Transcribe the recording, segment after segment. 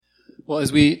Well,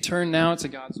 as we turn now to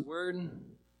God's Word,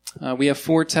 we have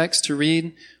 4 texts to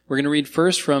read. We're going to read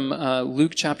first from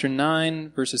Luke chapter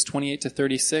 9, verses 28 to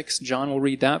 36. John will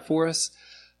read that for us.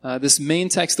 This main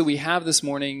text that we have this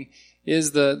morning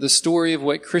is the story of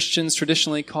what Christians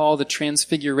traditionally call the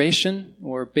Transfiguration,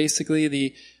 or basically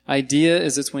the idea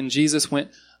is it's when Jesus went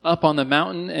up on the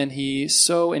mountain and he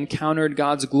so encountered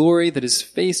God's glory that his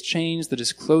face changed, that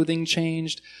his clothing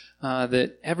changed,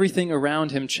 that everything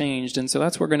around him changed. And so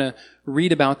that's what we're going to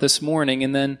read about this morning.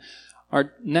 And then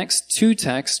our next 2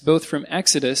 texts, both from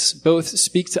Exodus, both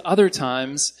speak to other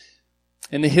times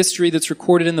in the history that's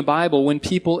recorded in the Bible when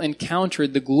people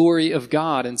encountered the glory of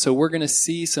God. And so we're going to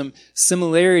see some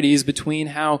similarities between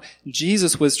how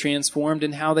Jesus was transformed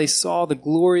and how they saw the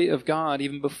glory of God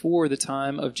even before the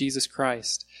time of Jesus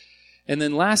Christ. And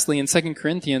then lastly, in 2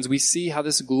 Corinthians, we see how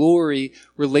this glory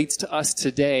relates to us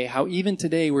today, how even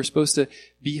today we're supposed to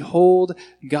behold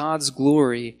God's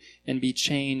glory and be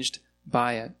changed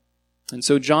by it. And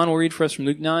so John will read for us from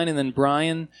Luke 9, and then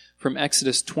Brian from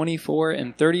Exodus 24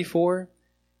 and 34,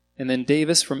 and then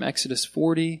Davis from Exodus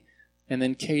 40, and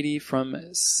then Katie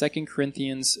from 2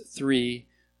 Corinthians 3,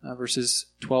 verses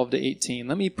 12 to 18.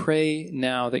 Let me pray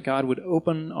now that God would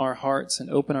open our hearts and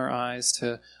open our eyes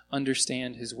to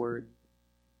understand His Word.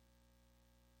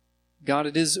 God,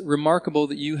 it is remarkable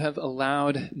that you have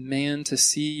allowed man to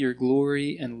see your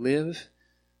glory and live,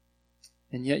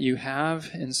 and yet you have,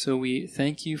 and so we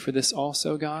thank you for this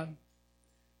also, God.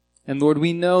 And Lord,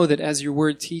 we know that as your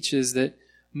Word teaches that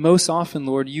most often,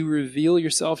 Lord, you reveal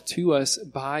yourself to us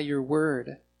by your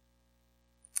Word.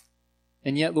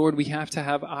 And yet, Lord, we have to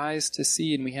have eyes to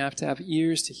see and we have to have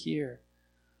ears to hear.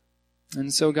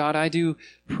 And so, God, I do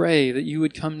pray that you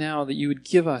would come now, that you would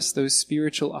give us those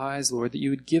spiritual eyes, Lord, that you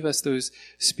would give us those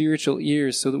spiritual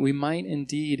ears so that we might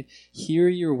indeed hear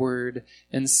your Word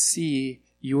and see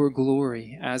your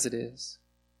glory as it is.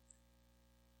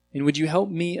 And would you help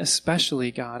me especially,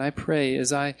 God, I pray,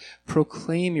 as I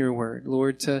proclaim your word,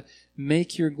 Lord, to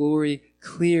make your glory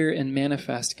clear and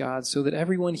manifest, God, so that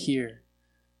everyone here,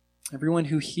 everyone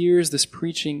who hears this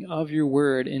preaching of your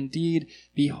word, indeed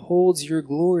beholds your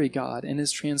glory, God, and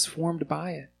is transformed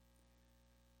by it.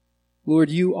 Lord,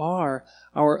 you are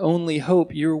our only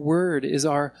hope. Your word is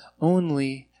our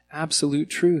only absolute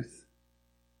truth.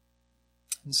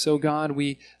 And so, God,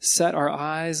 we set our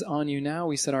eyes on you now.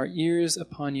 We set our ears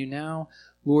upon you now.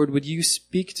 Lord, would you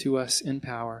speak to us in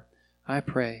power? I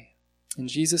pray. In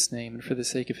Jesus' name and for the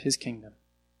sake of his kingdom.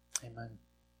 Amen.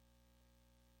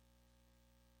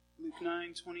 Luke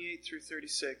 9:28 through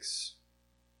 36.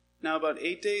 Now about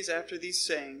 8 days after these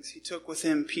sayings, he took with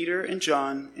him Peter and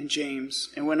John and James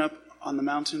and went up on the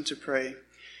mountain to pray.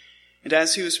 And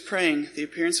as he was praying, the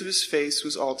appearance of his face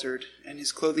was altered, and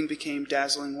his clothing became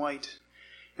dazzling white.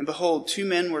 And behold, 2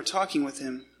 men were talking with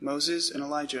him, Moses and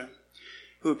Elijah,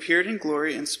 who appeared in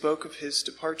glory and spoke of his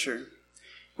departure,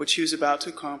 which he was about to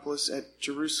accomplish at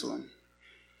Jerusalem.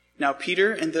 Now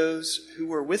Peter and those who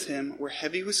were with him were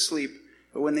heavy with sleep,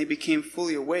 but when they became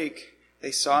fully awake,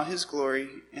 they saw his glory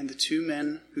and the 2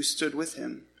 men who stood with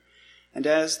him. And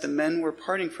as the men were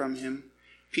parting from him,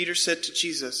 Peter said to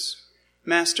Jesus,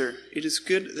 Master, it is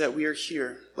good that we are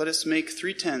here. Let us make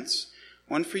 3 tents,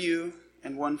 one for you,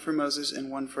 and one for Moses,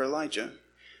 and one for Elijah,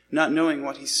 not knowing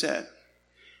what he said.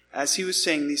 As he was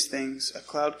saying these things, a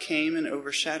cloud came and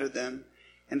overshadowed them,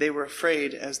 and they were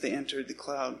afraid as they entered the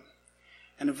cloud.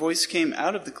 And a voice came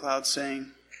out of the cloud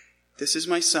saying, This is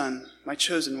my son, my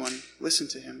chosen one, listen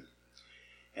to him.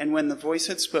 And when the voice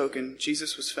had spoken,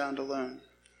 Jesus was found alone.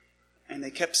 And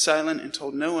they kept silent and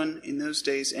told no one in those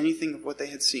days anything of what they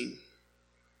had seen.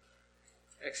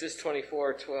 Exodus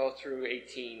 24:12 through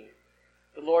 18.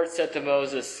 The Lord said to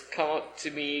Moses, Come up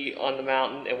to me on the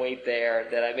mountain and wait there,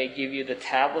 that I may give you the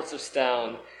tablets of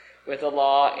stone with the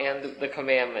law and the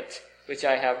commandment, which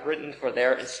I have written for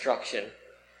their instruction.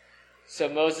 So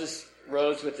Moses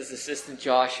rose with his assistant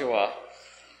Joshua,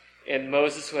 and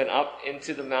Moses went up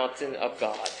into the mountain of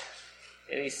God.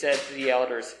 And he said to the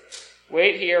elders,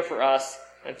 Wait here for us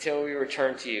until we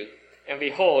return to you. And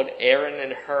behold, Aaron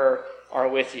and Hur are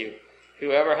with you.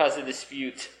 Whoever has a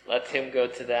dispute, let him go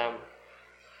to them.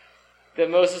 Then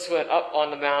Moses went up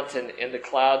on the mountain, and the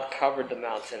cloud covered the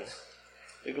mountain.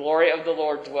 The glory of the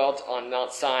Lord dwelt on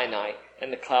Mount Sinai,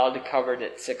 and the cloud covered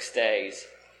it 6 days.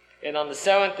 And on the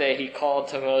 7th day he called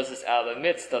to Moses out of the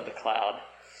midst of the cloud.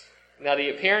 Now the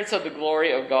appearance of the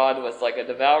glory of God was like a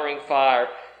devouring fire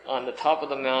on the top of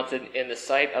the mountain in the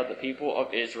sight of the people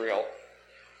of Israel.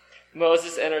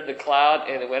 Moses entered the cloud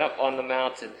and went up on the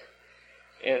mountain.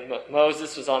 And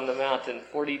Moses was on the mountain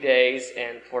 40 days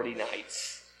and 40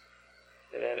 nights.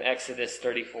 And then Exodus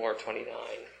 34:29.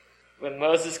 When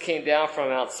Moses came down from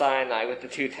Mount Sinai with the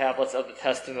 2 tablets of the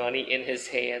testimony in his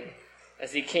hand,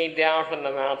 as he came down from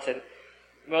the mountain,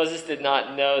 Moses did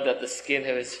not know that the skin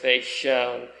of his face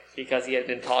shone because he had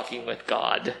been talking with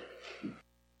God.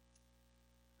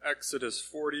 Exodus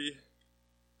 40,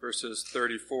 verses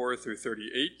 34 through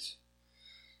 38.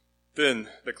 Then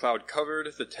the cloud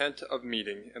covered the tent of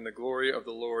meeting, and the glory of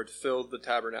the Lord filled the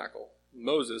tabernacle.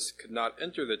 Moses could not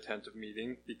enter the tent of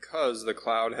meeting because the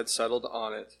cloud had settled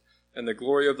on it, and the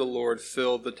glory of the Lord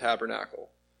filled the tabernacle.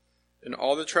 In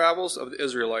all the travels of the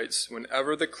Israelites,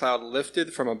 whenever the cloud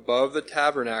lifted from above the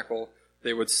tabernacle,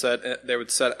 they would set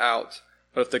out.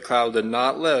 But if the cloud did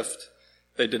not lift,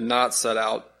 they did not set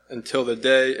out until the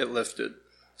day it lifted.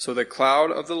 So the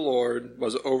cloud of the Lord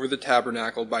was over the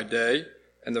tabernacle by day,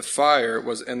 and the fire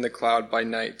was in the cloud by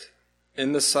night,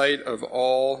 in the sight of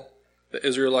all the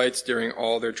Israelites during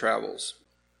all their travels.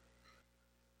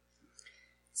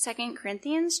 2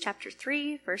 Corinthians chapter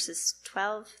 3, verses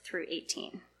 12 through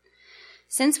 18.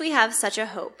 Since we have such a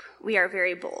hope, we are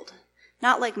very bold,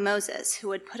 not like Moses, who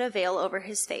would put a veil over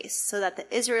his face so that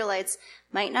the Israelites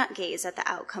might not gaze at the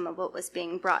outcome of what was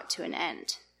being brought to an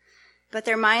end. But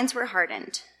their minds were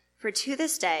hardened, for to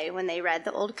this day, when they read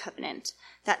the Old Covenant,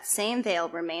 that same veil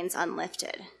remains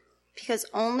unlifted, because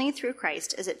only through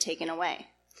Christ is it taken away.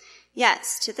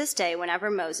 Yes, to this day,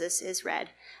 whenever Moses is read,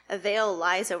 a veil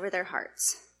lies over their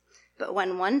hearts. But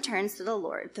when one turns to the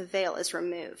Lord, the veil is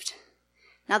removed.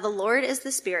 Now the Lord is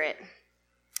the Spirit,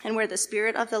 and where the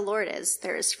Spirit of the Lord is,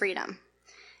 there is freedom.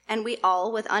 And we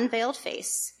all, with unveiled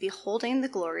face, beholding the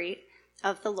glory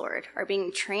of the Lord, are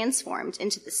being transformed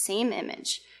into the same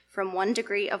image from one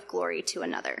degree of glory to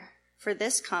another. For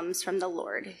this comes from the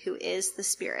Lord, who is the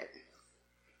Spirit.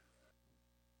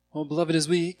 Well, beloved, as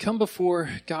we come before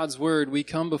God's Word, we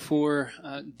come before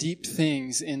deep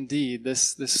things indeed.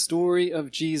 This story of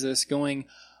Jesus going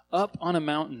up on a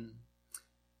mountain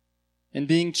and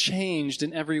being changed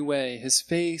in every way. His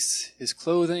face, his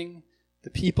clothing, the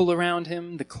people around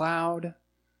him, the cloud.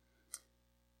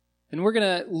 And we're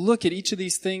going to look at each of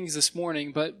these things this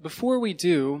morning, but before we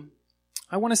do,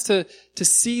 I want us to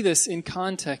see this in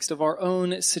context of our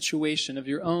own situation, of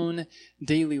your own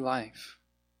daily life.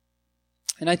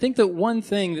 And I think that one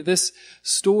thing that this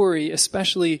story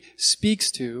especially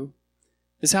speaks to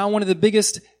is how one of the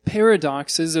biggest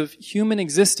paradoxes of human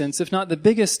existence, if not the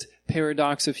biggest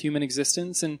paradox of human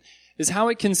existence, and is how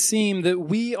it can seem that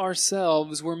we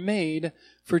ourselves were made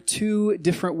for 2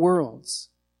 different worlds.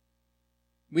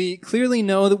 We clearly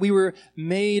know that we were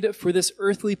made for this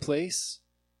earthly place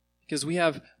because we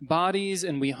have bodies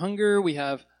and we hunger, we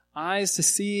have eyes to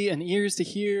see and ears to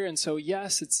hear, and so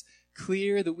yes, it's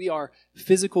clear that we are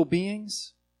physical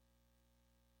beings.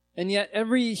 And yet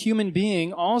every human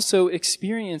being also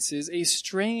experiences a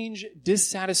strange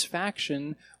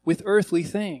dissatisfaction with earthly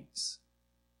things.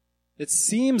 It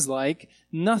seems like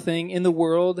nothing in the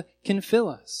world can fill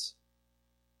us.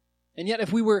 And yet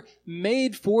if we were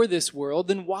made for this world,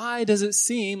 then why does it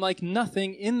seem like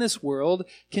nothing in this world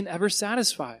can ever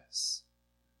satisfy us?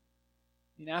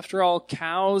 I mean, after all,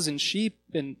 cows and sheep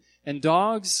and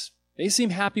dogs, they seem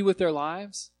happy with their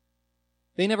lives.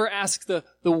 They never ask the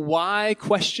why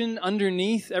question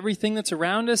underneath everything that's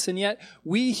around us, and yet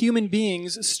we human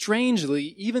beings,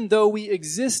 strangely, even though we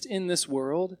exist in this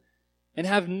world and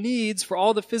have needs for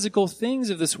all the physical things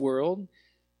of this world,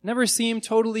 never seem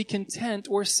totally content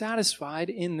or satisfied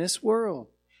in this world.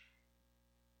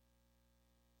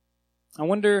 I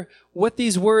wonder what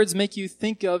these words make you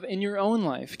think of in your own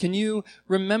life. Can you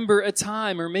remember a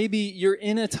time, or maybe you're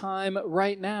in a time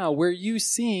right now where you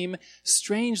seem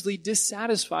strangely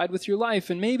dissatisfied with your life,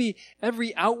 and maybe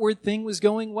every outward thing was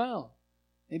going well.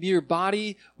 Maybe your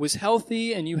body was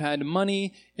healthy and you had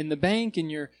money in the bank and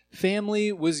your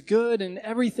family was good and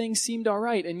everything seemed all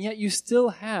right, and yet you still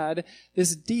had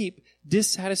this deep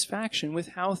dissatisfaction with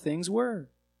how things were.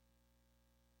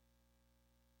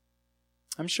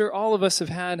 I'm sure all of us have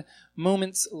had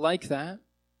moments like that.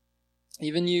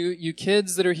 Even you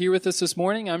kids that are here with us this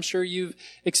morning, I'm sure you've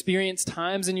experienced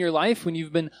times in your life when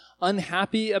you've been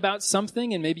unhappy about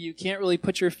something and maybe you can't really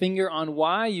put your finger on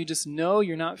why. You just know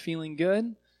you're not feeling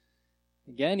good.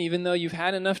 Again, even though you've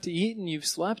had enough to eat and you've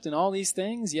slept and all these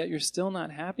things, yet you're still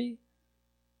not happy.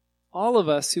 All of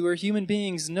us who are human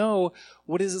beings know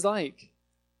what it is like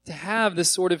to have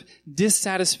this sort of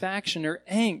dissatisfaction or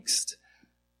angst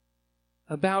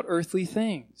about earthly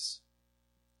things.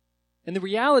 And the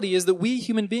reality is that we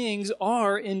human beings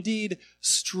are indeed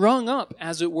strung up,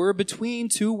 as it were, between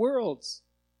 2 worlds.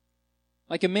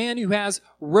 Like a man who has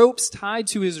ropes tied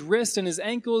to his wrist and his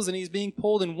ankles and he's being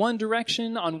pulled in one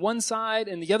direction on one side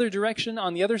and the other direction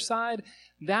on the other side.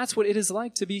 that's what it is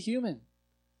like to be human.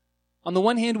 On the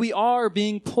one hand, we are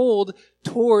being pulled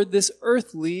toward this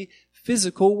earthly,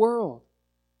 physical world.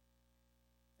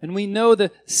 And we know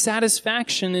the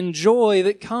satisfaction and joy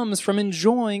that comes from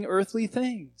enjoying earthly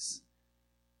things.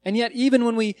 And yet, even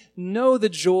when we know the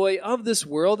joy of this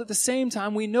world, at the same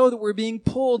time, we know that we're being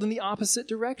pulled in the opposite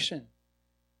direction.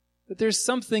 That there's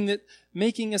something that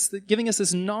giving us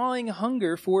this gnawing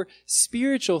hunger for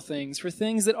spiritual things, for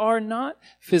things that are not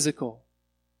physical.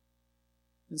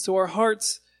 And so our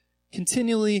hearts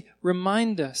continually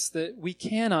remind us that we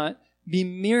cannot be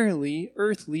merely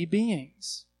earthly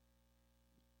beings.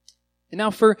 And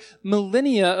now for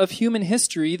millennia of human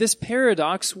history, this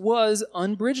paradox was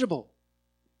unbridgeable.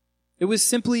 It was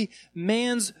simply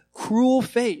man's cruel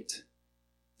fate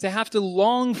to have to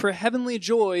long for heavenly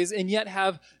joys and yet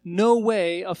have no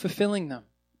way of fulfilling them.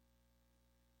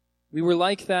 We were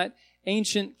like that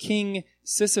ancient king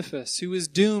Sisyphus who was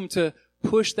doomed to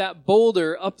push that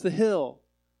boulder up the hill,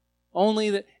 only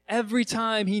that every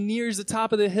time he nears the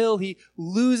top of the hill, he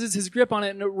loses his grip on it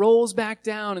and it rolls back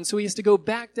down. And so he has to go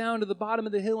back down to the bottom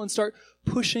of the hill and start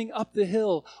pushing up the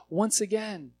hill once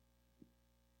again.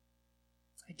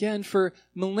 Again, for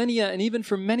millennia and even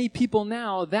for many people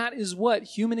now, that is what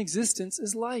human existence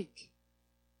is like.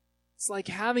 It's like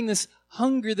having this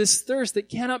hunger, this thirst that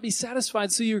cannot be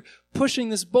satisfied. So you're pushing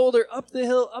this boulder up the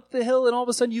hill, and all of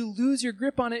a sudden you lose your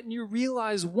grip on it and you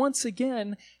realize once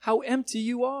again how empty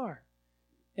you are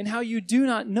and how you do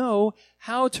not know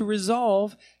how to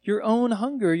resolve your own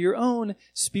hunger, your own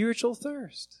spiritual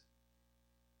thirst.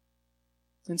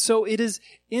 And so it is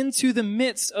into the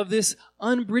midst of this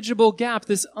unbridgeable gap,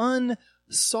 this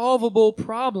unsolvable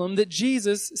problem that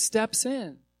Jesus steps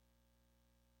in.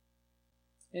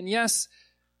 And yes,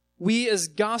 we as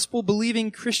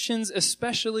gospel-believing Christians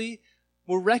especially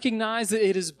will recognize that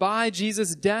it is by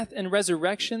Jesus' death and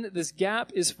resurrection that this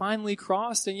gap is finally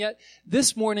crossed. And yet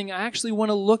this morning I actually want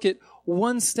to look at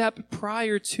one step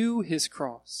prior to his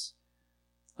cross.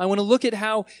 I want to look at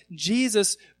how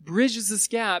Jesus bridges this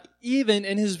gap even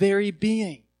in his very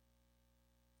being.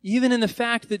 Even in the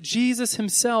fact that Jesus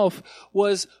himself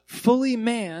was fully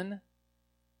man,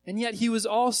 and yet he was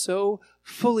also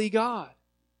fully God.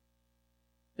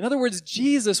 In other words,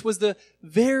 Jesus was the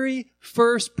very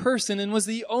first person and was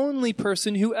the only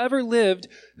person who ever lived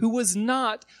who was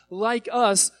not, like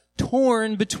us,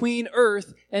 torn between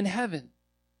earth and heaven.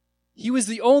 He was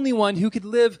the only one who could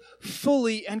live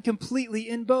fully and completely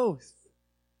in both.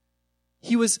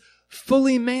 He was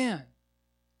fully man,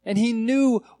 and he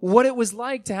knew what it was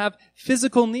like to have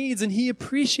physical needs, and he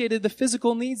appreciated the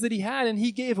physical needs that he had, and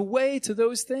he gave way to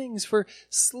those things for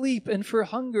sleep and for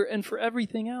hunger and for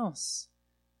everything else.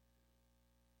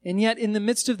 And yet in the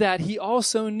midst of that, he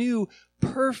also knew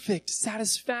perfect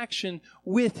satisfaction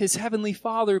with his heavenly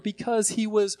Father because he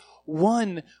was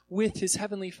one with his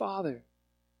heavenly Father.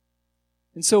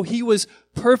 And so he was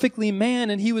perfectly man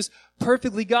and he was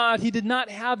perfectly God. He did not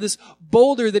have this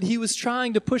boulder that he was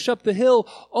trying to push up the hill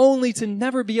only to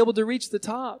never be able to reach the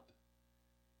top.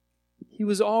 He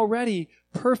was already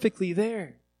perfectly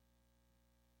there.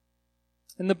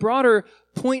 And the broader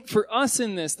point for us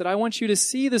in this that I want you to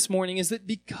see this morning is that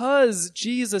because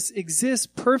Jesus exists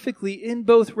perfectly in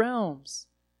both realms,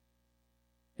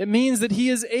 it means that he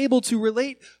is able to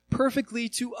relate perfectly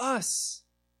to us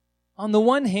on the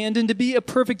one hand and to be a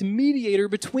perfect mediator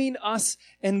between us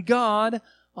and God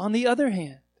on the other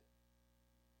hand.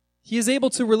 He is able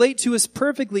to relate to us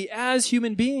perfectly as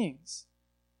human beings.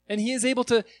 And he is able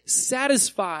to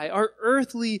satisfy our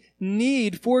earthly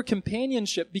need for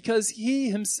companionship because he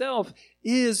himself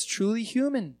is truly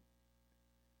human.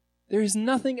 There is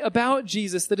nothing about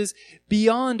Jesus that is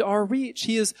beyond our reach.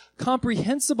 He is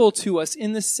comprehensible to us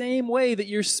in the same way that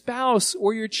your spouse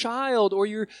or your child or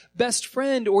your best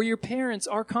friend or your parents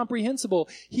are comprehensible.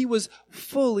 He was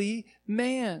fully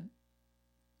man.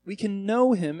 We can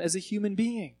know him as a human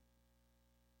being.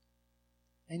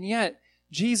 And yet,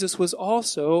 Jesus was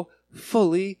also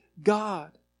fully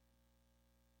God.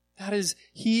 That is,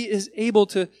 he is able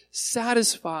to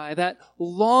satisfy that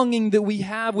longing that we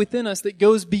have within us that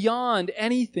goes beyond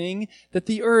anything that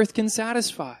the earth can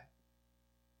satisfy.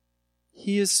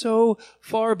 He is so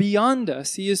far beyond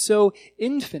us. He is so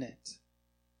infinite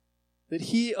that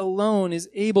he alone is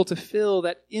able to fill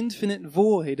that infinite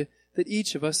void that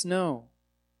each of us know.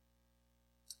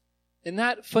 And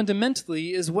that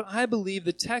fundamentally is what I believe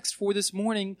the text for this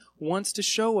morning wants to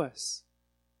show us.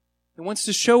 It wants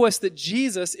to show us that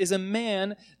Jesus is a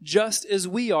man just as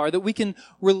we are, that we can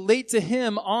relate to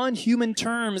him on human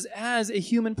terms as a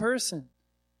human person.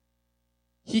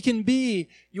 He can be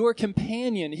your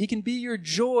companion. He can be your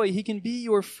joy. He can be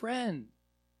your friend.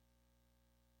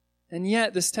 And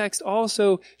yet this text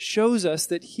also shows us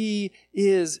that he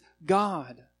is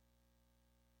God.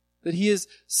 That he is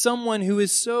someone who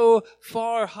is so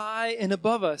far high and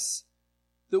above us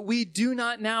that we do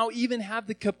not now even have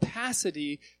the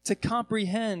capacity to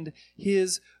comprehend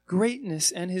his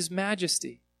greatness and his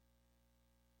majesty.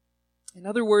 In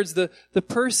other words, the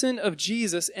person of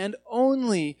Jesus, and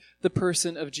only the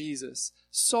person of Jesus,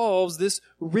 solves this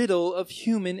riddle of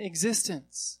human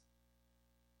existence.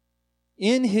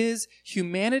 In his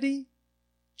humanity,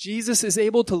 Jesus is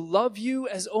able to love you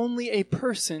as only a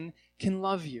person can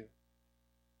love you.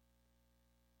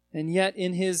 And yet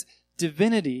in his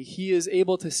divinity, he is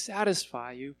able to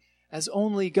satisfy you as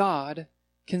only God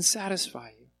can satisfy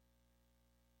you.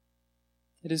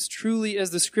 It is truly, as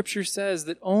the Scripture says,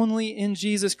 that only in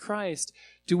Jesus Christ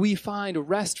do we find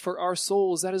rest for our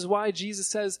souls. That is why Jesus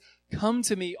says, "Come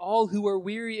to me, all who are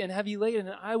weary and heavy laden,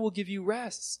 and I will give you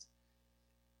rest."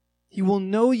 He will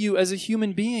know you as a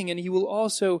human being, and he will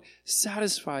also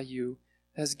satisfy you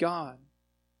as God.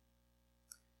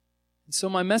 And so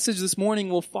my message this morning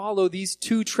will follow these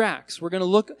two tracks. We're going to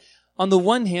look on the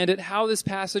one hand at how this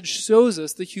passage shows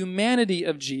us the humanity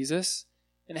of Jesus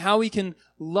and how he can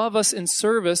love us and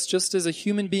serve us just as a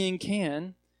human being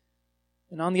can.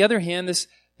 And on the other hand, this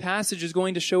passage is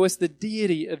going to show us the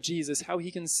deity of Jesus, how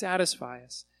he can satisfy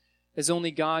us as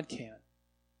only God can.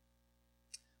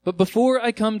 But before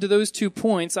I come to those 2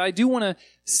 points, I do want to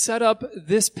set up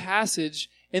this passage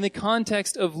in the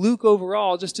context of Luke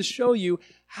overall, just to show you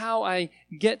how I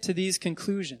get to these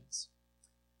conclusions.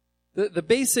 The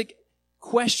basic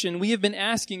question we have been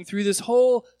asking through this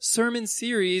whole sermon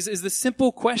series is the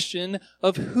simple question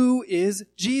of who is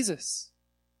Jesus?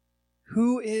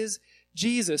 Who is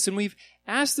Jesus? And we've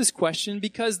asked this question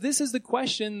because this is the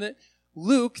question that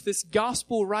Luke, this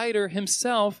gospel writer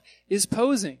himself, is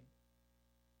posing.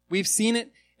 We've seen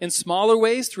it in smaller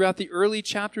ways throughout the early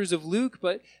chapters of Luke,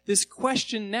 but this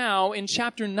question now in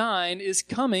chapter 9 is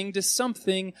coming to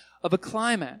something of a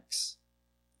climax.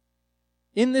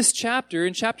 In this chapter,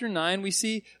 in chapter 9, we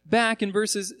see back in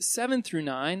verses 7 through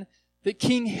 9 that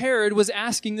King Herod was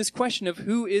asking this question of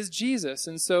who is Jesus.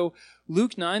 And so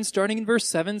Luke 9, starting in verse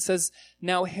 7, says,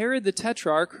 "Now Herod the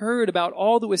Tetrarch heard about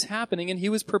all that was happening, and he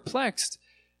was perplexed,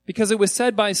 because it was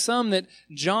said by some that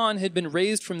John had been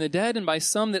raised from the dead, and by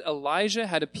some that Elijah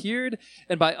had appeared,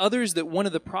 and by others that one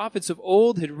of the prophets of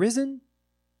old had risen.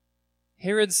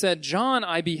 Herod said, 'John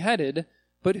I beheaded,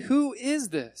 but who is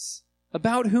this,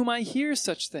 about whom I hear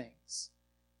such things?'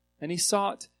 And he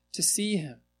sought to see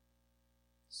him."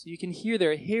 So you can hear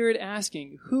there Herod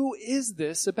asking, "Who is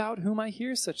this about whom I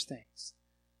hear such things?"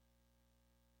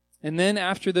 And then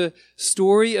after the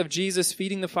story of Jesus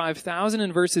feeding the 5,000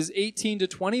 in verses 18 to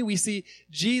 20, we see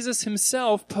Jesus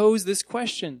himself pose this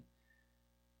question.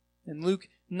 In Luke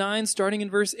 9, starting in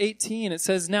verse 18, it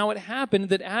says, "Now it happened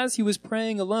that as he was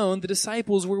praying alone, the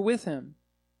disciples were with him.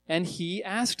 And he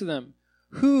asked them,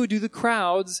 'Who do the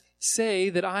crowds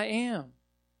say that I am?'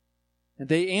 And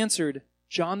they answered,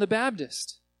 'John the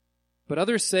Baptist. But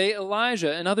others say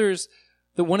Elijah, and others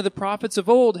that one of the prophets of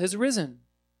old has risen.'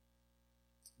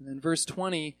 And then verse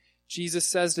 20, Jesus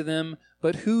says to them,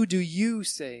 'But who do you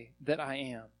say that I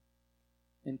am?'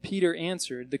 And Peter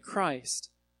answered, 'The Christ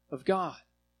of God.'"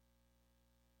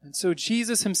 And so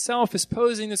Jesus himself is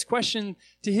posing this question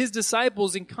to his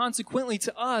disciples and consequently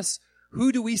to us.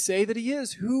 Who do we say that he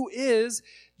is? Who is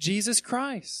Jesus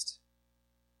Christ?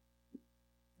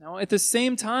 Now, at the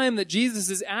same time that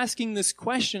Jesus is asking this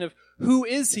question of who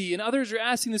is he, and others are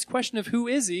asking this question of who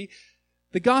is he,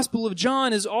 the Gospel of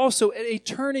John is also at a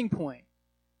turning point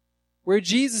where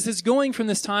Jesus is going from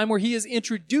this time where he is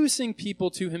introducing people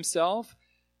to himself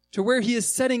to where he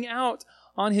is setting out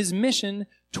on his mission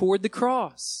toward the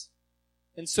cross.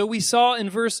 And so we saw in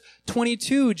verse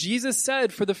 22, Jesus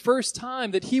said for the first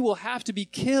time that he will have to be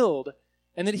killed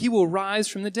and that he will rise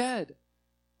from the dead,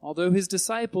 although his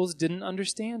disciples didn't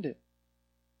understand it.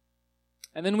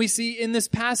 And then we see in this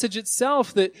passage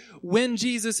itself that when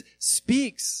Jesus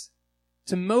speaks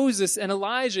to Moses and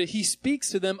Elijah, he speaks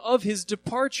to them of his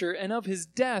departure and of his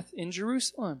death in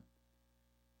Jerusalem.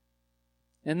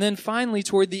 And then finally,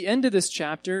 toward the end of this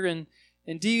chapter, and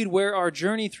indeed where our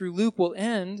journey through Luke will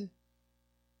end,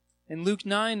 in Luke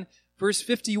 9, verse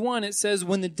 51, it says,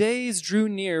 "When the days drew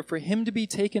near for him to be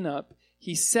taken up,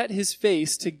 he set his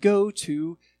face to go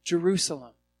to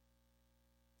Jerusalem."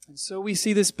 And so we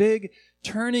see this big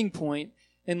turning point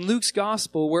in Luke's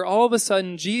gospel where all of a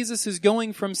sudden Jesus is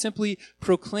going from simply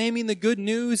proclaiming the good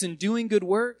news and doing good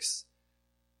works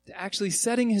to actually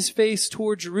setting his face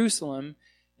toward Jerusalem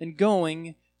and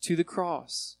going to the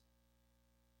cross.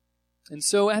 And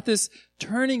so at this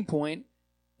turning point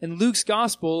in Luke's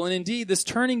gospel, and indeed this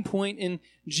turning point in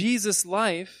Jesus'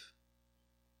 life,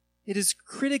 it is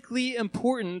critically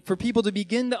important for people to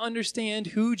begin to understand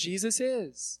who Jesus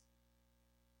is.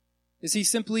 Is he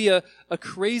simply a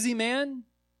crazy man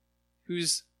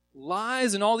whose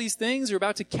lies and all these things are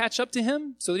about to catch up to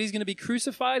him so that he's going to be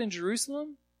crucified in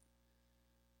Jerusalem?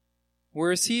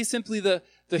 Or is he simply the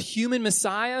human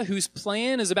Messiah whose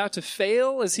plan is about to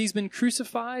fail as he's been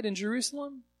crucified in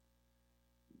Jerusalem?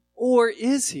 Or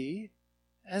is he,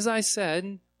 as I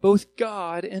said, both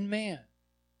God and man,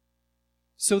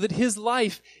 so that his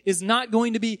life is not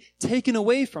going to be taken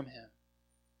away from him,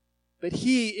 but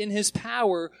he, in his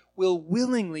power, will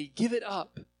willingly give it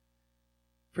up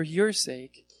for your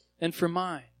sake and for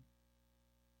mine?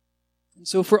 And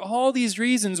so for all these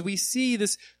reasons, we see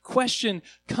this question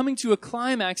coming to a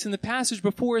climax in the passage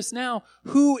before us now.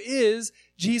 Who is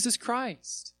Jesus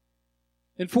Christ?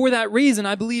 And for that reason,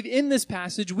 I believe in this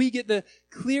passage, we get the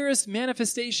clearest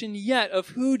manifestation yet of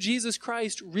who Jesus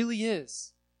Christ really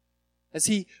is. As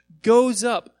he goes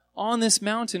up on this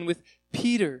mountain with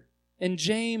Peter and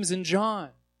James and John,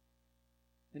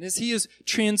 and as he is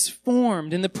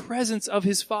transformed in the presence of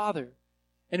his Father,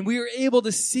 and we are able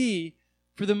to see,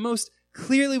 for the most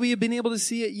clearly we have been able to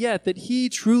see it yet, that he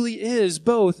truly is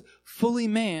both fully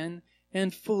man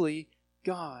and fully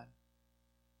God.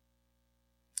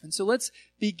 And so let's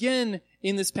begin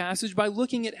in this passage by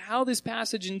looking at how this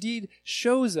passage indeed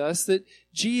shows us that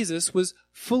Jesus was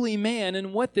fully man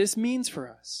and what this means for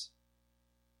us.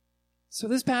 So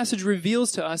this passage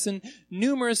reveals to us in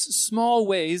numerous small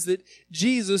ways that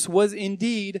Jesus was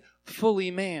indeed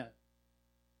fully man.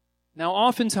 Now,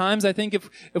 oftentimes, I think if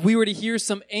we were to hear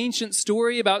some ancient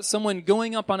story about someone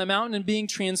going up on a mountain and being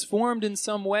transformed in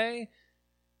some way,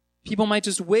 people might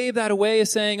just wave that away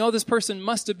as saying, oh, this person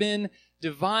must have been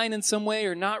divine in some way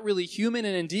or not really human.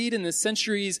 And indeed, in the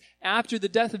centuries after the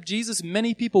death of Jesus,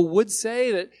 many people would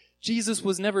say that Jesus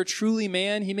was never truly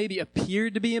man. He maybe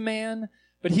appeared to be a man,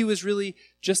 but he was really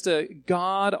just a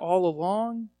God all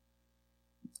along.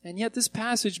 And yet this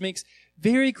passage makes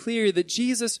very clear that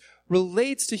Jesus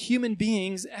relates to human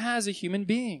beings as a human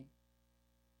being.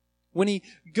 When he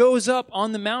goes up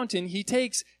on the mountain, he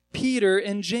takes Peter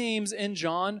and James and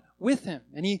John with him,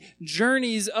 and he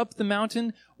journeys up the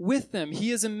mountain with them.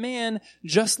 He is a man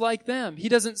just like them. He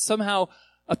doesn't somehow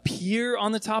appear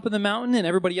on the top of the mountain and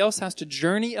everybody else has to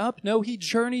journey up. No, he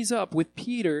journeys up with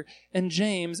Peter and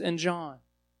James and John.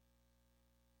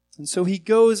 And so he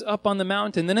goes up on the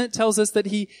mountain. Then it tells us that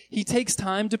he takes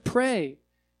time to pray.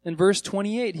 In verse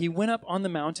 28, he went up on the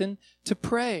mountain to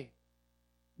pray.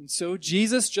 And so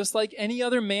Jesus, just like any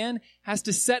other man, has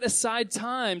to set aside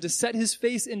time to set his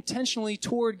face intentionally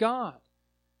toward God.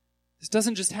 This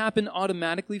doesn't just happen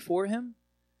automatically for him.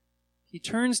 He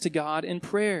turns to God in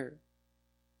prayer.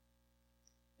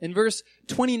 In verse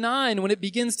 29, when it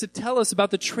begins to tell us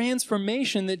about the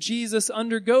transformation that Jesus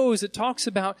undergoes, it talks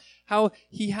about how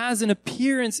he has an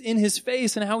appearance in his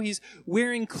face and how he's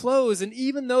wearing clothes. And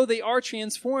even though they are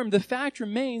transformed, the fact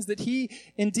remains that he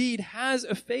indeed has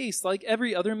a face like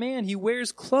every other man. He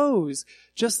wears clothes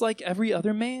just like every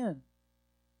other man.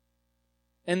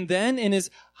 And then in his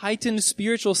heightened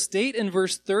spiritual state, in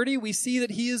verse 30, we see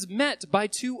that he is met by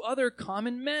two other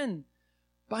common men,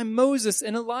 by Moses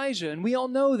and Elijah. And we all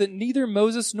know that neither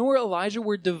Moses nor Elijah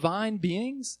were divine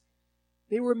beings.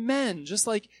 They were men just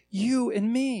like you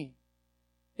and me.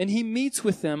 And he meets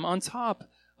with them on top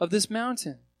of this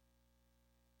mountain.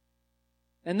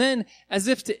 And then, as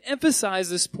if to emphasize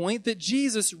this point that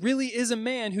Jesus really is a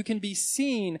man who can be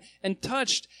seen and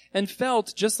touched and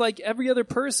felt just like every other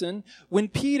person, when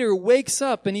Peter wakes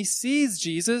up and he sees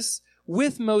Jesus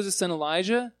with Moses and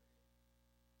Elijah,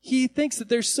 he thinks that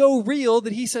they're so real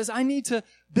that he says, I need to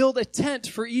build a tent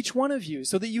for each one of you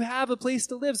so that you have a place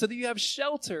to live, so that you have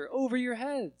shelter over your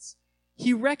heads.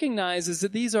 He recognizes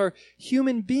that these are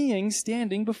human beings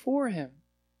standing before him.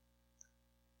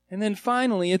 And then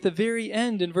finally, at the very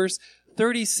end, in verse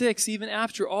 36, even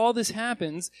after all this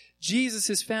happens, Jesus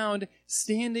is found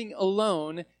standing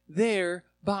alone there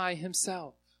by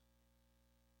himself.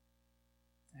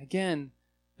 Again,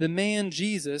 the man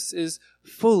Jesus is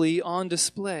fully on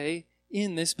display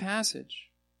in this passage.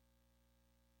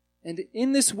 And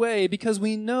in this way, because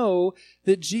we know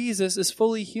that Jesus is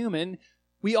fully human,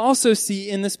 we also see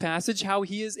in this passage how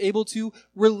he is able to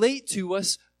relate to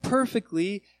us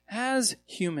perfectly as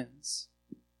humans.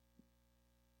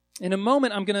 In a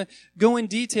moment, I'm going to go in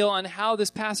detail on how this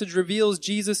passage reveals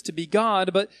Jesus to be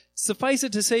God, but suffice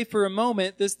it to say for a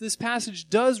moment, this passage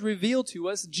does reveal to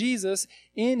us Jesus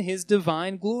in his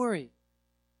divine glory.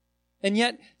 And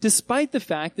yet, despite the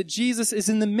fact that Jesus is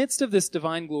in the midst of this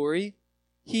divine glory,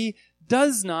 he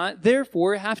does not,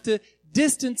 therefore, have to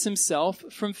distance himself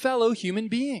from fellow human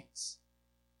beings.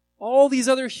 All these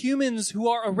other humans who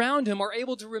are around him are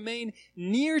able to remain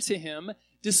near to him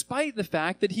despite the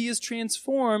fact that he is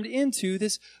transformed into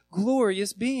this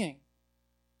glorious being.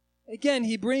 Again,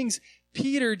 he brings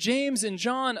Peter, James, and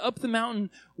John up the mountain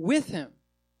with him.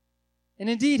 And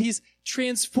indeed, he's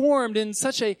transformed in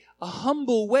such a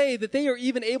humble way that they are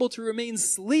even able to remain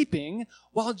sleeping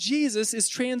while Jesus is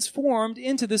transformed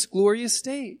into this glorious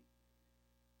state.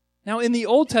 Now, in the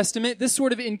Old Testament, this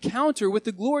sort of encounter with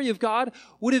the glory of God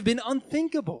would have been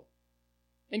unthinkable.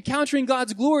 Encountering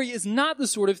God's glory is not the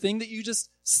sort of thing that you just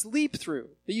sleep through,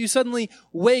 that you suddenly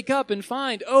wake up and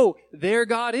find, oh, there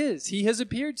God is. He has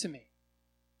appeared to me.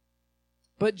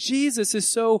 But Jesus is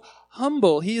so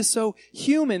humble, he is so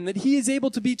human that he is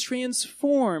able to be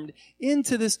transformed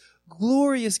into this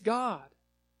glorious God.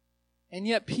 And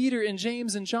yet Peter and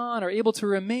James and John are able to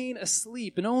remain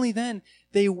asleep, and only then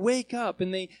they wake up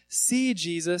and they see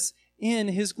Jesus in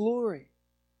his glory.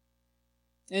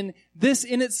 And this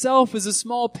in itself is a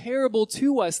small parable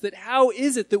to us, that how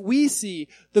is it that we see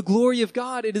the glory of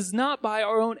God? It is not by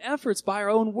our own efforts, by our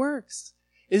own works.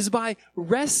 It is by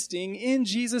resting in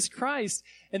Jesus Christ.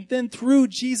 And then through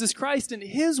Jesus Christ and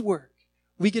his work,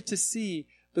 we get to see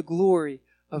the glory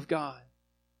of God.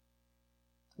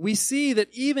 We see that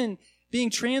even being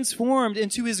transformed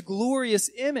into his glorious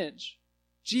image,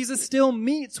 Jesus still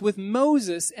meets with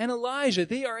Moses and Elijah.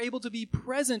 They are able to be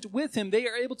present with him. They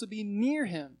are able to be near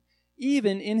him,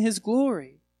 even in his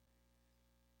glory.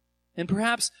 And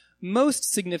perhaps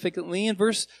most significantly, in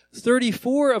verse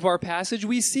 34 of our passage,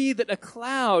 we see that a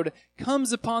cloud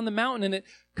comes upon the mountain and it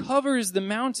covers the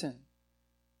mountain.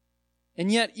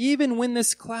 And yet, even when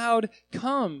this cloud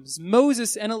comes,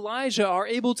 Moses and Elijah are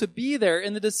able to be there,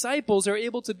 and the disciples are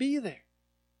able to be there.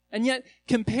 And yet,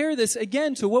 compare this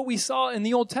again to what we saw in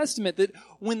the Old Testament, that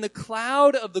when the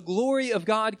cloud of the glory of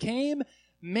God came,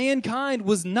 mankind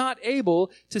was not able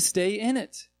to stay in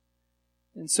it.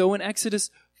 And so in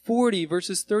Exodus 40,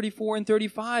 verses 34 and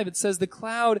 35, it says, the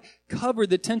cloud covered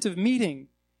the tent of meeting,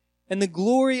 and the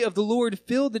glory of the Lord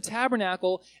filled the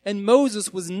tabernacle, and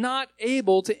Moses was not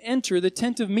able to enter the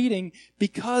tent of meeting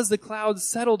because the cloud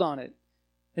settled on it,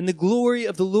 and the glory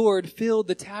of the Lord filled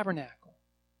the tabernacle.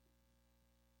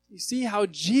 You see how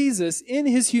Jesus, in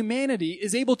his humanity,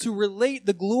 is able to relate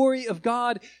the glory of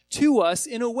God to us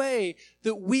in a way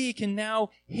that we can now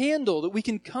handle, that we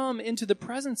can come into the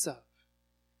presence of.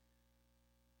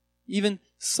 Even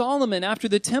Solomon, after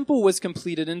the temple was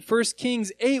completed, in 1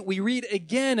 Kings 8, we read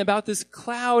again about this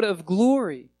cloud of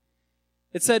glory.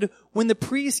 It said, when the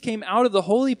priest came out of the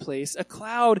holy place, a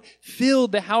cloud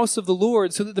filled the house of the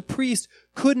Lord, so that the priest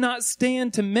could not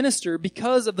stand to minister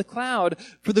because of the cloud,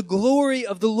 for the glory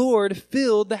of the Lord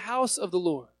filled the house of the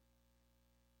Lord.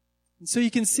 And so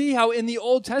you can see how in the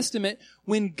Old Testament,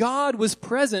 when God was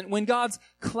present, when God's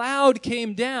cloud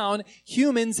came down,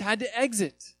 humans had to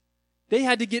exit. They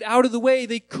had to get out of the way.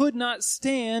 They could not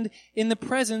stand in the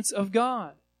presence of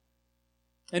God.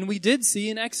 And we did see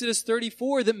in Exodus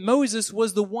 34 that Moses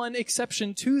was the one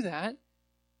exception to that.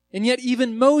 And yet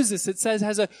even Moses, it says,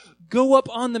 has a go up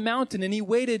on the mountain, and he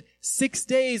waited 6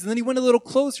 days, and then he went a little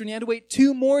closer and he had to wait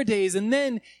 2 more days, and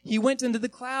then he went into the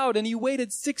cloud and he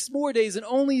waited 6 more days, and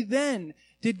only then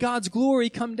did God's glory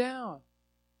come down.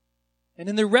 And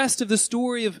in the rest of the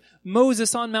story of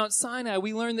Moses on Mount Sinai,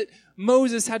 we learn that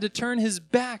Moses had to turn his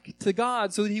back to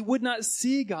God so that he would not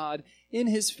see God in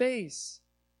his face.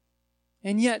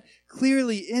 And yet,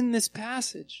 clearly in this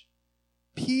passage,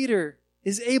 Peter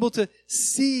is able to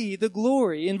see the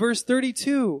glory. In verse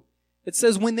 32, it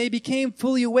says, when they became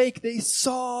fully awake, they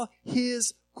saw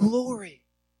his glory.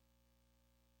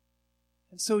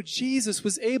 And so Jesus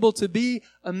was able to be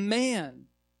a man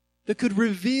that could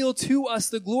reveal to us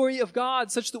the glory of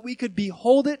God such that we could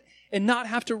behold it and not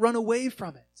have to run away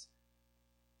from it.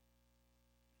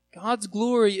 God's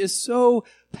glory is so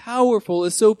powerful,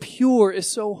 is so pure,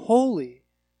 is so holy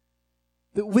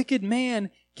that wicked man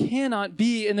cannot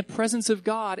be in the presence of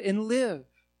God and live.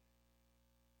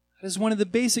 That is one of the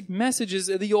basic messages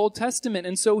of the Old Testament.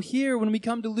 And so here, when we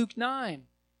come to Luke 9,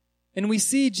 and we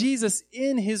see Jesus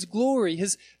in his glory,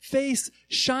 his face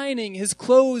shining, his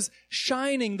clothes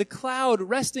shining, the cloud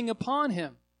resting upon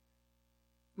him,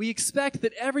 we expect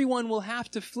that everyone will have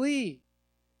to flee.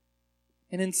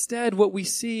 And instead, what we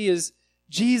see is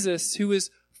Jesus, who is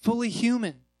fully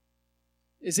human,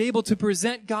 is able to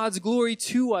present God's glory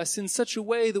to us in such a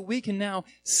way that we can now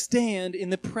stand in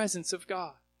the presence of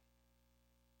God.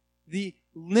 The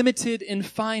limited and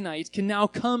finite can now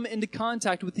come into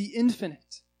contact with the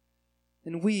infinite,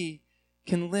 and we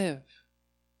can live.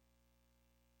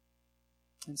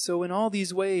 And so in all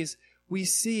these ways, we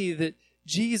see that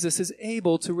Jesus is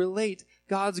able to relate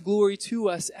God's glory to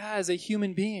us as a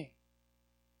human being.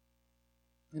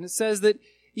 And it says that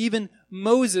even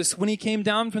Moses, when he came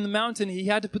down from the mountain, he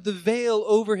had to put the veil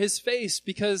over his face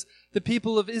because the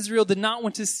people of Israel did not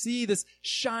want to see this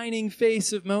shining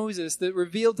face of Moses that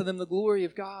revealed to them the glory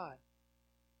of God.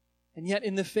 And yet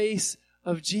in the face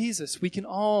of Jesus, we can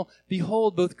all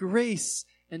behold both grace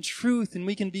and truth, and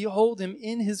we can behold him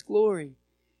in his glory,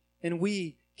 and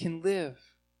we can live.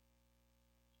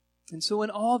 And so in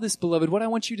all this, beloved, what I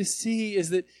want you to see is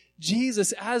that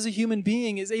Jesus, as a human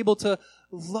being, is able to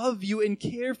love you and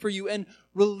care for you and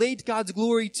relate God's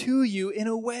glory to you in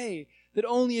a way that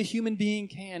only a human being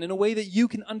can, in a way that you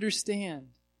can understand,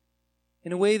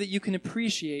 in a way that you can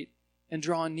appreciate and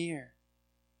draw near.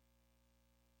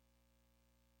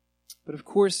 But of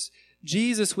course,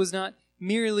 Jesus was not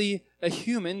merely a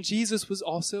human. Jesus was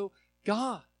also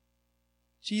God.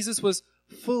 Jesus was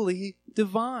fully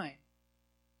divine.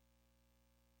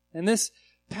 And this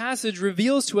passage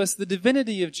reveals to us the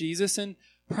divinity of Jesus in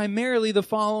primarily the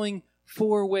following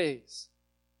 4 ways.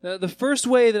 The first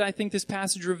way that I think this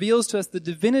passage reveals to us the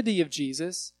divinity of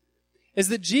Jesus is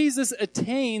that Jesus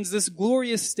attains this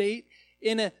glorious state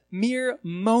in a mere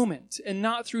moment and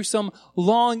not through some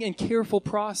long and careful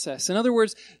process. In other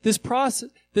words, this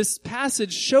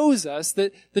passage shows us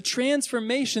that the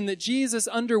transformation that Jesus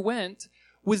underwent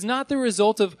was not the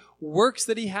result of works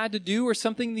that he had to do or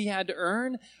something that he had to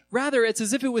earn. Rather, it's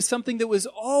as if it was something that was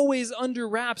always under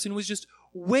wraps and was just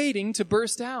waiting to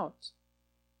burst out.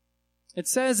 It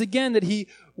says again that he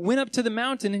went up to the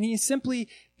mountain and he simply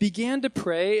began to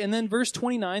pray. And then verse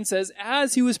 29 says,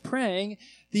 as he was praying,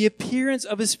 the appearance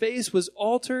of his face was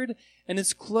altered and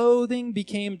his clothing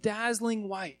became dazzling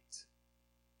white.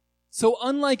 So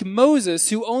unlike Moses,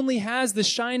 who only has the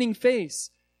shining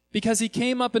face, because he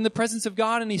came up in the presence of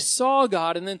God and he saw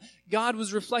God and then God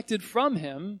was reflected from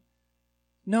him.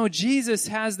 No, Jesus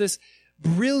has this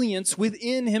brilliance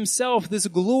within himself. This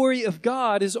glory of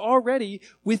God is already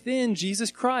within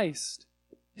Jesus Christ.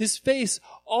 His face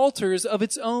alters of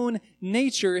its own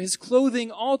nature. His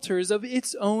clothing alters of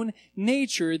its own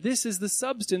nature. This is the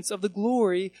substance of the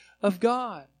glory of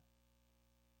God.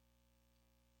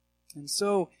 And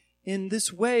so, in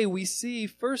this way, we see,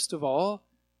 first of all,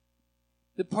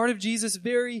 that part of Jesus'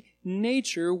 very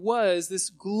nature was this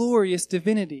glorious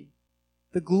divinity,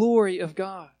 the glory of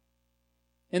God.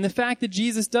 And the fact that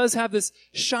Jesus does have this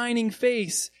shining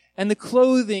face and the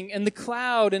clothing and the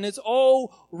cloud, and it's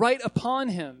all right upon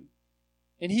him,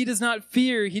 and he does not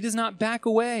fear, he does not back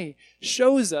away,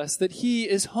 shows us that he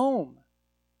is home.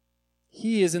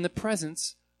 He is in the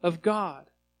presence of God.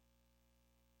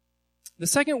 The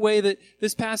second way that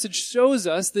this passage shows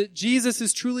us that Jesus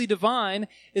is truly divine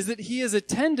is that he is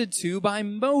attended to by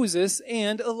Moses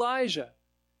and Elijah.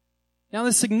 Now,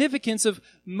 the significance of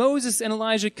Moses and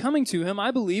Elijah coming to him, I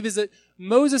believe, is that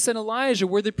Moses and Elijah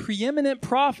were the preeminent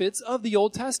prophets of the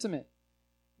Old Testament.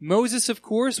 Moses, of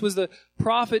course, was the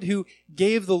prophet who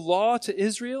gave the law to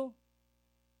Israel.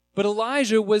 But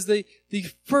Elijah was the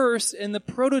first and the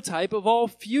prototype of all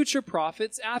future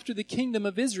prophets after the kingdom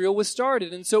of Israel was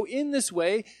started. And so in this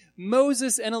way,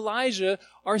 Moses and Elijah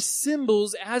are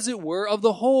symbols, as it were, of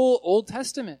the whole Old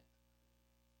Testament.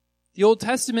 The Old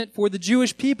Testament for the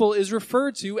Jewish people is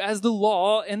referred to as the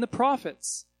law and the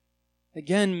prophets.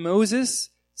 Again,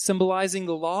 Moses symbolizing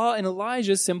the law and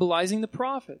Elijah symbolizing the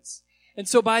prophets. And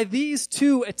so by these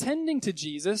two attending to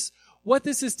Jesus, what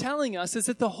this is telling us is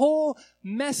that the whole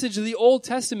message of the Old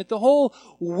Testament, the whole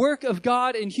work of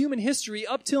God in human history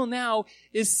up till now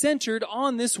is centered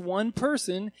on this one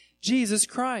person, Jesus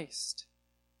Christ.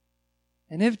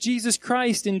 And if Jesus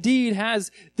Christ indeed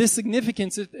has this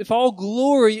significance, if all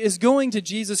glory is going to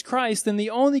Jesus Christ, then the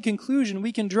only conclusion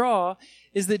we can draw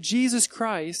is that Jesus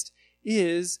Christ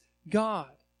is God.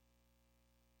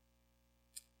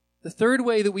 The third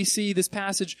way that we see this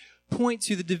passage point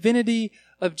to the divinity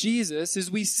of Jesus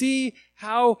is we see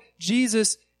how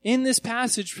Jesus in this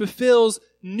passage fulfills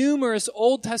numerous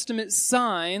Old Testament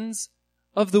signs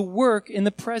of the work in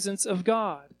the presence of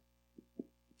God.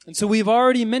 And so we've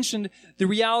already mentioned the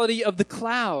reality of the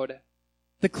cloud.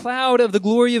 The cloud of the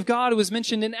glory of God was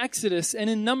mentioned in Exodus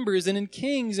and in Numbers and in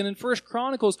Kings and in 1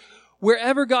 Chronicles.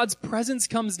 Wherever God's presence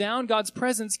comes down, God's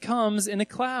presence comes in a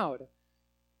cloud.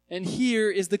 And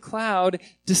here is the cloud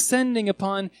descending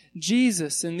upon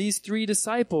Jesus and these 3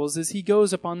 disciples as he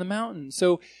goes up on the mountain.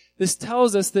 So this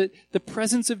tells us that the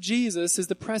presence of Jesus is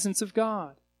the presence of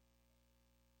God.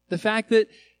 The fact that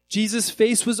Jesus'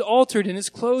 face was altered and his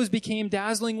clothes became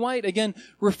dazzling white, again,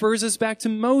 refers us back to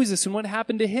Moses and what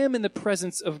happened to him in the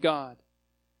presence of God.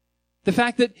 The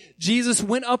fact that Jesus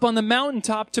went up on the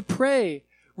mountaintop to pray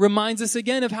reminds us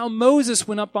again of how Moses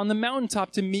went up on the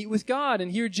mountaintop to meet with God.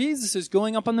 And here Jesus is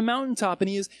going up on the mountaintop and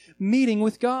he is meeting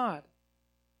with God.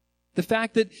 The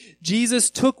fact that Jesus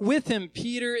took with him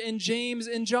Peter and James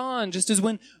and John, just as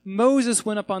when Moses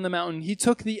went up on the mountain, he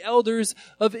took the elders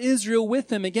of Israel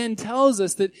with him, again tells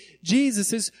us that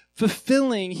Jesus is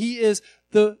fulfilling. He is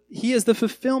the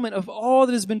fulfillment of all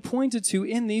that has been pointed to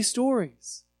in these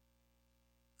stories.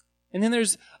 And then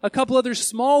there's a couple other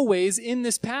small ways in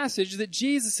this passage that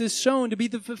Jesus is shown to be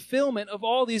the fulfillment of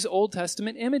all these Old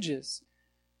Testament images.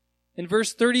 In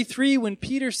verse 33, when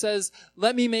Peter says,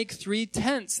 "Let me make 3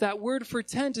 tents," that word for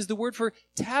tent is the word for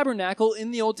tabernacle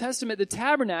in the Old Testament. The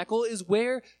tabernacle is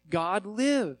where God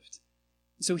lived.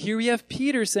 So here we have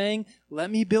Peter saying,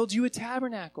 "Let me build you a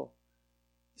tabernacle,"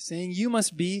 saying you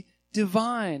must be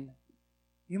divine.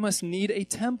 You must need a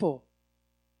temple.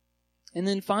 And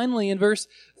then finally in verse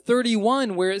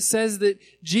 31, where it says that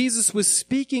Jesus was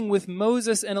speaking with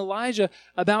Moses and Elijah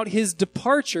about his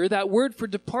departure, that word for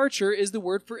departure is the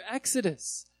word for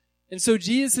Exodus. And so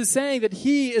Jesus is saying that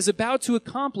he is about to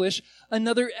accomplish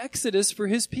another Exodus for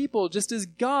his people, just as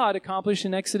God accomplished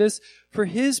an Exodus for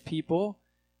his people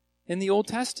in the Old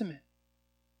Testament.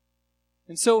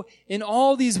 And so in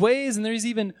all these ways, and there's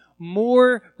even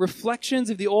more reflections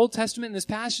of the Old Testament in this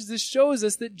passage, this shows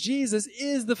us that Jesus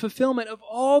is the fulfillment of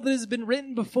all that has been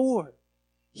written before.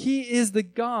 He is the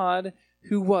God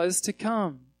who was to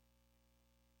come.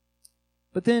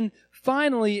 But then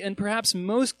finally, and perhaps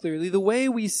most clearly, the way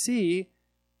we see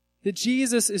that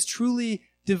Jesus is truly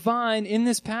divine in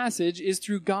this passage is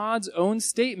through God's own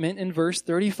statement in verse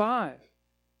 35.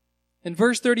 In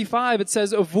verse 35, it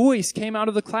says, "A voice came out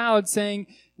of the cloud saying,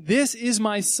 'This is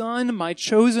my son, my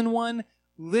chosen one.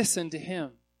 Listen to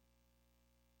him.'"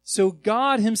 So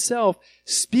God himself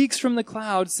speaks from the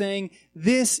cloud saying,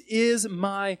 "This is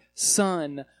my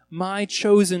son, my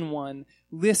chosen one.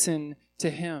 Listen to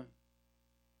him."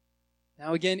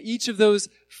 Now again, each of those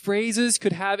phrases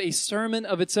could have a sermon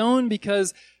of its own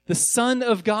because the Son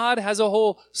of God has a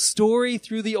whole story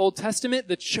through the Old Testament.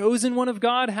 The chosen one of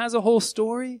God has a whole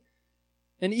story.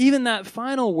 And even that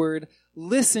final word,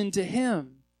 "listen to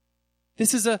him."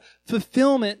 This is a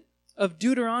fulfillment of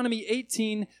Deuteronomy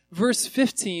 18, verse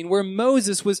 15, where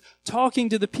Moses was talking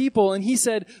to the people and he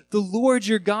said, "The Lord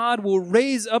your God will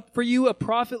raise up for you a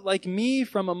prophet like me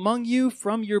from among you,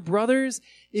 from your brothers.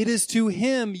 It is to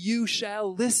him you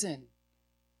shall listen."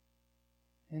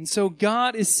 And so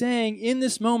God is saying in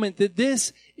this moment that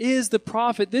this is the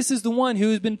prophet, this is the one who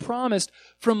has been promised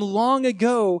from long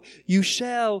ago. You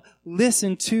shall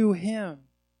listen to him.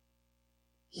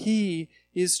 He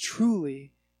is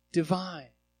truly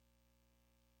divine.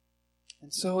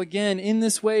 And so again, in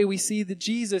this way, we see that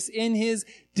Jesus, in his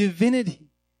divinity,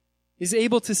 is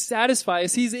able to satisfy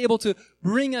us. He's able to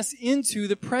bring us into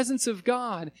the presence of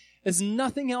God as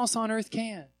nothing else on earth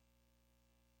can.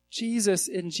 Jesus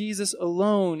and Jesus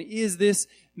alone is this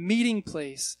meeting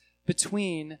place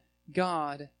between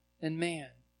God and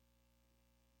man.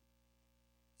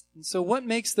 And so what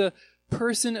makes the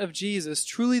person of Jesus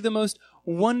truly the most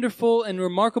wonderful and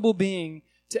remarkable being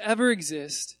to ever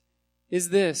exist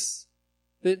is this,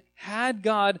 that had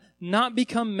God not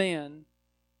become man,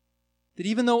 that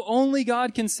even though only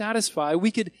God can satisfy,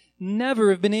 we could never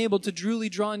have been able to truly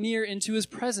draw near into his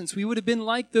presence. We would have been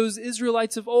like those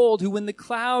Israelites of old who, when the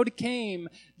cloud came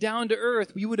down to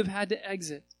earth, we would have had to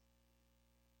exit.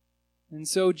 And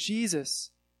so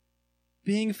Jesus,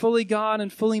 being fully God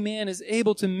and fully man, is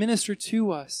able to minister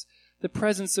to us the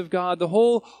presence of God. The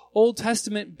whole Old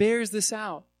Testament bears this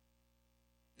out.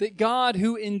 That God,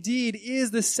 who indeed is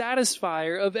the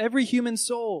satisfier of every human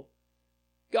soul,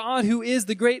 God who is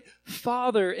the great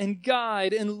Father and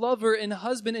guide and lover and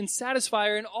husband and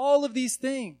satisfier and all of these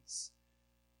things,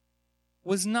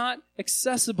 was not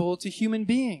accessible to human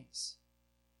beings.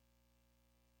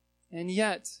 And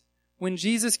yet, when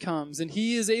Jesus comes and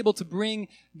he is able to bring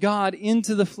God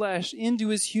into the flesh, into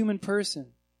his human person,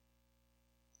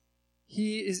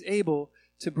 he is able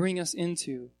to bring us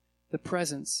into the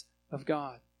presence of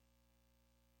God.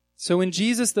 So in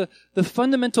Jesus, the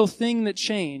fundamental thing that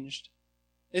changed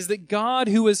is that God,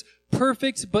 who is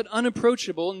perfect but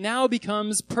unapproachable, now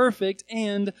becomes perfect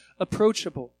and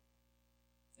approachable.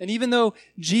 And even though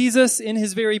Jesus in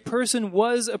his very person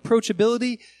was approachable,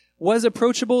 this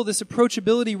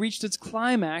approachability reached its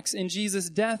climax in Jesus'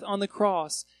 death on the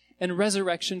cross and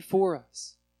resurrection for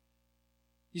us.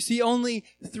 You see, only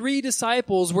 3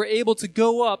 disciples were able to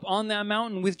go up on that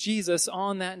mountain with Jesus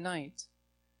on that night.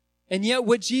 And yet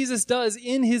what Jesus does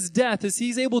in his death is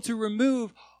he's able to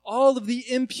remove all of the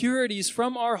impurities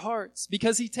from our hearts,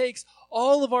 because he takes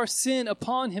all of our sin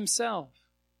upon himself.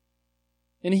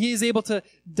 And he is able to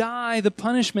die the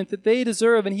punishment that they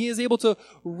deserve, and he is able to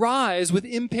rise with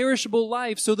imperishable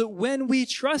life so that when we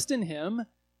trust in him,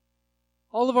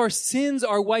 all of our sins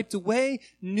are wiped away,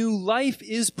 new life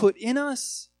is put in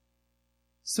us,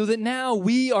 so that now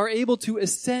we are able to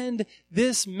ascend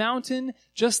this mountain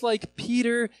just like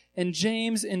Peter and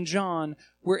James and John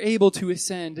were able to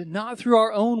ascend, not through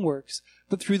our own works,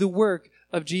 but through the work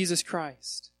of Jesus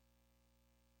Christ.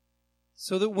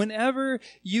 So that whenever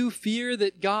you fear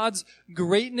that God's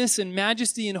greatness and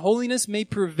majesty and holiness may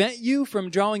prevent you from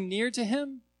drawing near to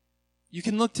him, you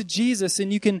can look to Jesus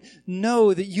and you can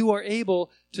know that you are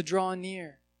able to draw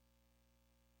near.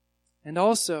 And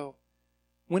also,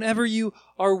 whenever you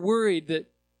are worried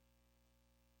that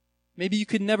maybe you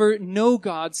could never know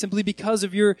God simply because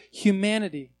of your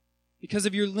humanity, because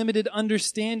of your limited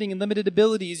understanding and limited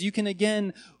abilities, you can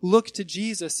again look to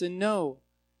Jesus and know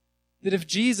that if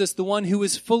Jesus, the one who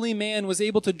is fully man, was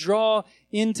able to draw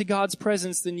into God's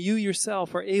presence, then you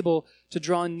yourself are able to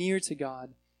draw near to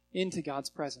God, into God's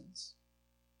presence.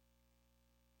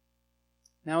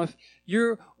 Now, if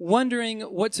you're wondering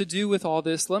what to do with all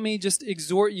this, let me just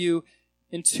exhort you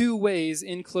in two ways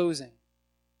in closing.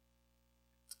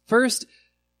 First,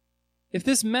 if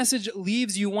this message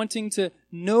leaves you wanting to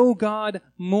know God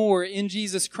more in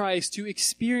Jesus Christ, to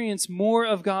experience more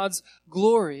of God's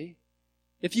glory,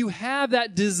 if you have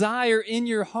that desire in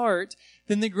your heart,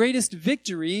 then the greatest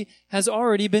victory has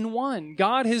already been won.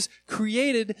 God has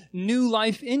created new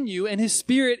life in you, and his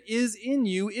Spirit is in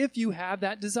you if you have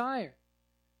that desire.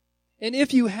 And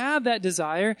if you have that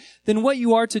desire, then what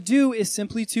you are to do is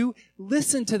simply to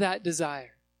listen to that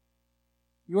desire.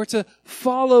 You are to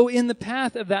follow in the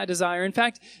path of that desire. In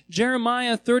fact,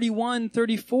 Jeremiah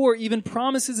 31:34 even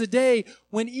promises a day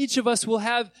when each of us will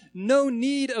have no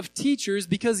need of teachers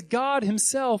because God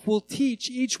himself will teach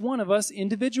each one of us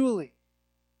individually.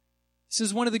 This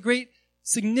is one of the great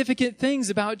significant things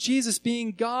about Jesus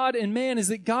being God and man, is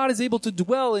that God is able to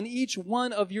dwell in each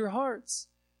one of your hearts.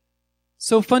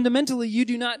 So fundamentally, you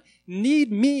do not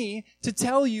need me to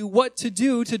tell you what to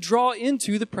do to draw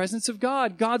into the presence of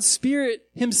God. God's Spirit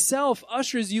himself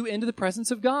ushers you into the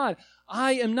presence of God.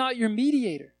 I am not your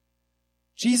mediator.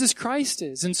 Jesus Christ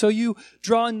is. And so you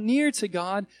draw near to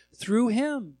God through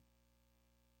him.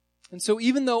 And so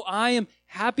even though I am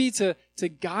happy to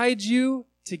guide you,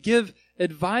 to give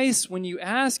advice when you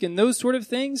ask and those sort of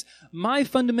things, my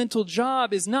fundamental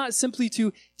job is not simply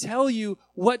to tell you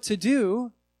what to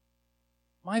do.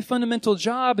 My fundamental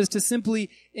job is to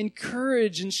simply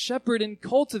encourage and shepherd and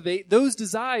cultivate those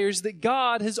desires that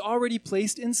God has already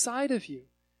placed inside of you,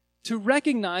 to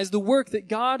recognize the work that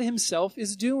God himself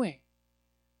is doing.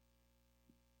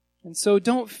 And so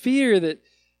don't fear that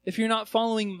if you're not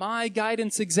following my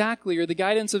guidance exactly, or the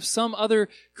guidance of some other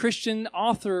Christian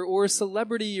author or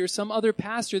celebrity or some other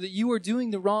pastor, that you are doing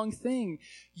the wrong thing.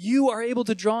 You are able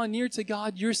to draw near to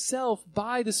God yourself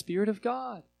by the Spirit of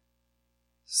God.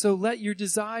 So let your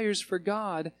desires for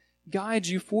God guide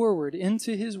you forward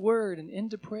into his word and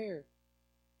into prayer.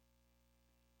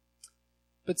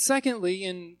 But secondly,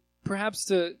 and perhaps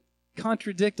to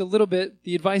contradict a little bit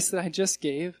the advice that I just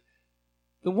gave,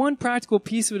 the one practical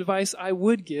piece of advice I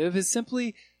would give is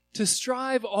simply to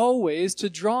strive always to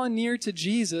draw near to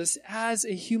Jesus as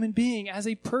a human being, as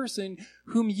a person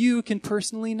whom you can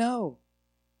personally know.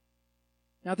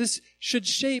 Now, this should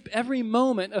shape every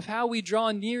moment of how we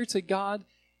draw near to God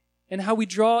and how we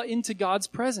draw into God's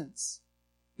presence.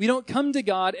 We don't come to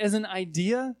God as an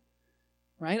idea,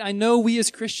 right? I know we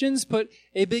as Christians put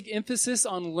a big emphasis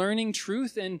on learning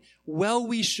truth, and well,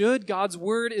 we should. God's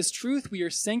word is truth. We are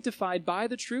sanctified by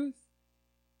the truth.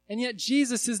 And yet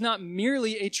Jesus is not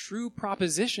merely a true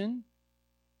proposition.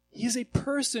 He is a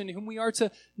person whom we are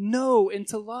to know and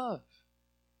to love.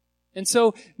 And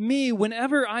so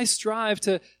whenever I strive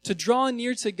to draw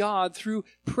near to God through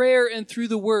prayer and through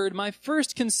the word, my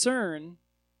first concern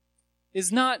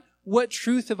is not what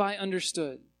truth have I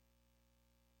understood.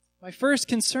 My first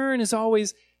concern is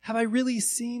always, have I really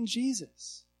seen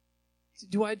Jesus?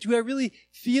 Do I really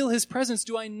feel his presence?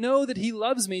 Do I know that he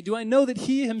loves me? Do I know that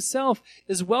he himself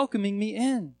is welcoming me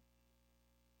in?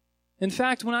 In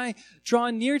fact, when I draw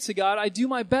near to God, I do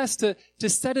my best to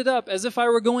set it up as if I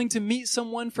were going to meet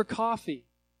someone for coffee,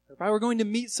 or if I were going to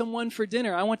meet someone for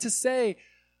dinner. I want to say,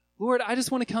 Lord, I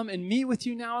just want to come and meet with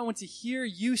you now. I want to hear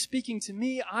you speaking to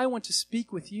me. I want to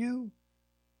speak with you.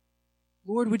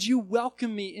 Lord, would you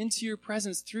welcome me into your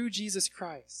presence through Jesus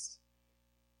Christ?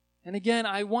 And again,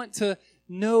 I want to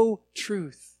know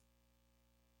truth.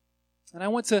 And I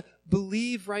want to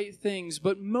believe right things.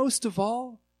 But most of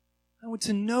all, I want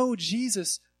to know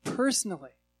Jesus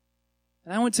personally.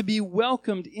 And I want to be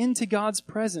welcomed into God's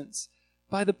presence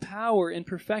by the power and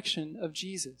perfection of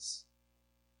Jesus.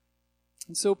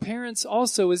 And so parents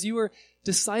also, as you are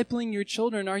discipling your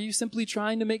children, are you simply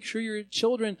trying to make sure your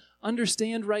children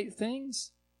understand right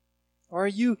things? Or are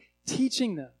you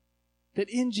teaching them that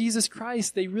in Jesus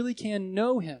Christ they really can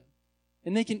know Him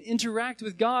and they can interact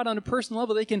with God on a personal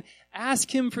level? They can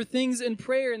ask Him for things in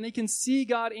prayer and they can see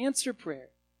God answer prayer.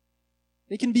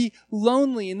 They can be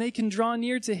lonely and they can draw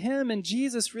near to Him, and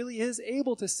Jesus really is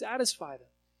able to satisfy them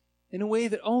in a way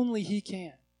that only He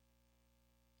can.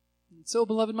 And so,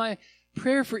 beloved, my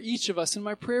prayer for each of us and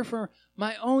my prayer for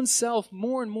my own self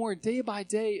more and more day by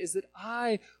day is that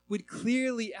I would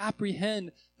clearly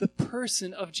apprehend the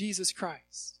person of Jesus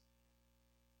Christ.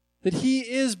 That He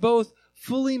is both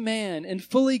fully man and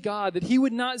fully God, that He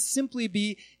would not simply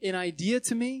be an idea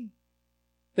to me,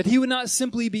 that He would not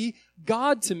simply be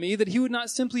God to me, that He would not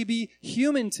simply be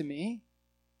human to me,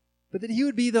 but that He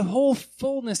would be the whole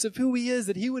fullness of who He is,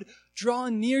 that He would draw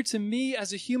near to me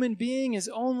as a human being as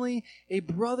only a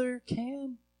brother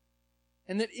can,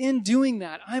 and that in doing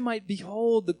that I might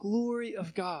behold the glory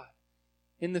of God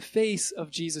in the face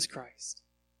of Jesus Christ.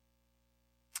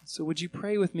 So would you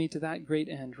pray with me to that great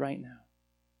end right now?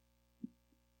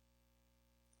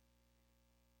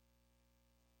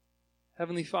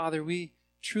 Heavenly Father, we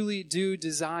truly do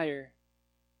desire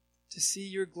to see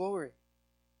Your glory.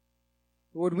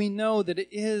 Lord, we know that it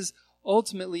is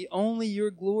ultimately only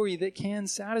Your glory that can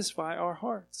satisfy our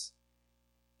hearts.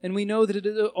 And we know that it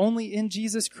is only in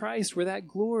Jesus Christ where that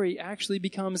glory actually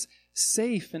becomes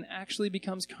safe and actually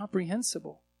becomes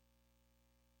comprehensible.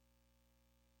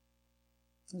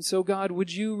 And so, God,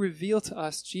 would You reveal to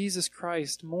us Jesus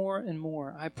Christ more and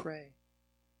more, I pray.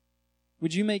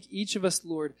 Would You make each of us,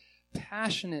 Lord,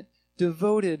 passionate,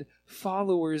 devoted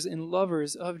followers and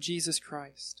lovers of Jesus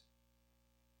Christ.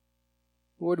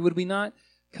 Lord, would we not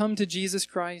come to Jesus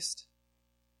Christ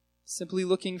simply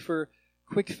looking for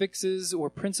quick fixes or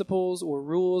principles or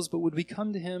rules, but would we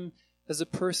come to Him as a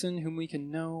person whom we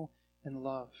can know and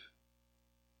love?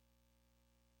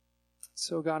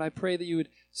 So, God, I pray that You would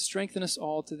strengthen us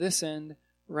all to this end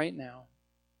right now.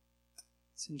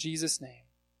 It's in Jesus' name.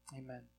 Amen.